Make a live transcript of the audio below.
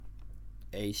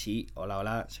Hey, sí,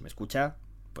 hola, ¿se me escucha?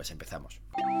 Pues empezamos.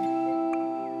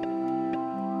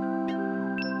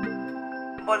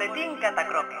 Boletín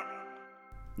Catacroque.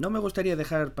 No me gustaría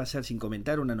dejar pasar sin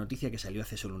comentar una noticia que salió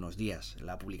hace solo unos días,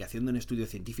 la publicación de un estudio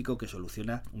científico que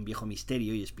soluciona un viejo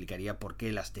misterio y explicaría por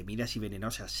qué las temidas y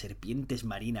venenosas serpientes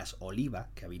marinas oliva,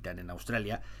 que habitan en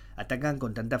Australia, atacan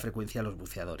con tanta frecuencia a los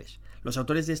buceadores. Los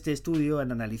autores de este estudio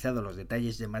han analizado los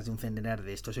detalles de más de un centenar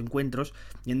de estos encuentros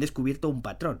y han descubierto un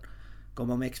patrón.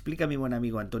 Como me explica mi buen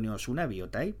amigo Antonio Osuna,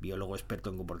 biólogo experto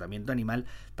en comportamiento animal,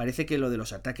 parece que lo de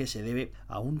los ataques se debe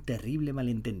a un terrible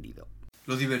malentendido.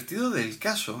 Lo divertido del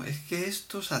caso es que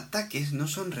estos ataques no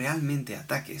son realmente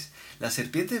ataques. Las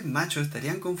serpientes macho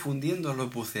estarían confundiendo a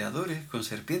los buceadores con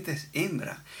serpientes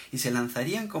hembra y se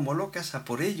lanzarían como locas a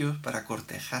por ellos para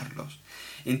cortejarlos.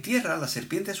 En tierra las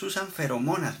serpientes usan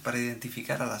feromonas para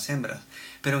identificar a las hembras,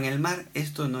 pero en el mar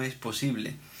esto no es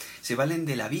posible. Se valen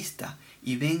de la vista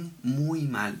y ven muy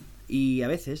mal. Y a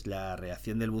veces la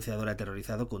reacción del buceador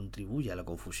aterrorizado contribuye a la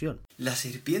confusión. La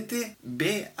serpiente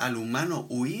ve al humano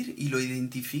huir y lo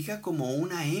identifica como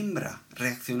una hembra,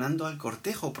 reaccionando al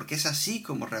cortejo, porque es así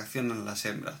como reaccionan las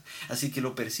hembras. Así que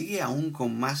lo persigue aún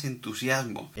con más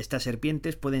entusiasmo. Estas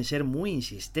serpientes pueden ser muy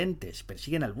insistentes,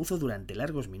 persiguen al buzo durante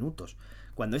largos minutos.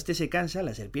 Cuando éste se cansa,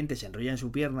 la serpiente se enrolla en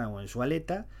su pierna o en su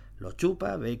aleta, lo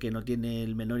chupa, ve que no tiene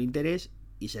el menor interés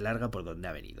y se larga por donde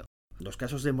ha venido. Los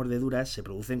casos de mordeduras se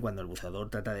producen cuando el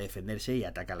buceador trata de defenderse y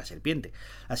ataca a la serpiente,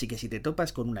 así que si te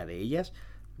topas con una de ellas,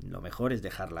 lo mejor es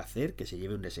dejarla hacer, que se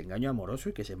lleve un desengaño amoroso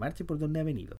y que se marche por donde ha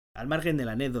venido. Al margen de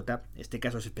la anécdota, este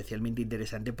caso es especialmente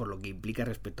interesante por lo que implica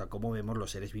respecto a cómo vemos los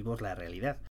seres vivos la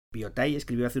realidad. Biotai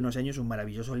escribió hace unos años un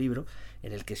maravilloso libro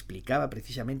en el que explicaba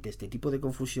precisamente este tipo de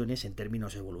confusiones en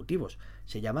términos evolutivos.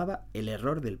 Se llamaba El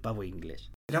error del pavo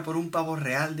inglés. Era por un pavo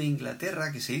real de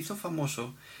Inglaterra que se hizo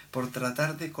famoso por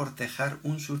tratar de cortejar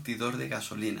un surtidor de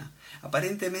gasolina.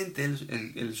 Aparentemente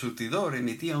el surtidor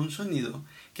emitía un sonido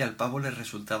que al pavo le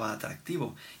resultaba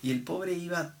atractivo y el pobre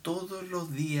iba todos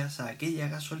los días a aquella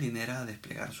gasolinera a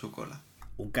desplegar su cola.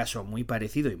 Un caso muy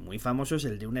parecido y muy famoso es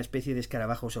el de una especie de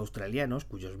escarabajos australianos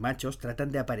cuyos machos tratan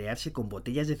de aparearse con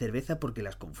botellas de cerveza porque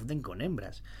las confunden con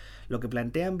hembras. Lo que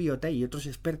plantean Biota y otros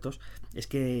expertos es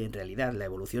que en realidad la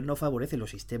evolución no favorece los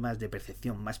sistemas de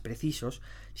percepción más precisos,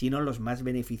 sino los más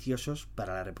beneficiosos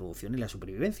para la reproducción y la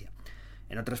supervivencia.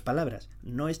 En otras palabras,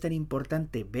 no es tan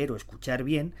importante ver o escuchar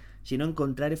bien, sino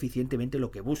encontrar eficientemente lo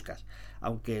que buscas,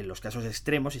 aunque en los casos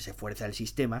extremos, si se fuerza el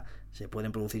sistema, se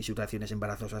pueden producir situaciones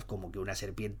embarazosas como que una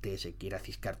serpiente se quiera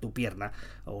ciscar tu pierna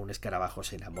o un escarabajo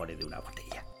se enamore de una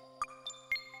botella.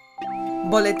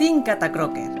 Boletín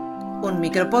Catacroker, un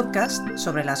micropodcast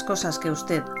sobre las cosas que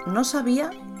usted no sabía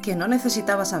que no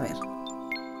necesitaba saber.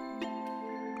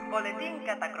 Boletín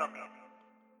Catacroker.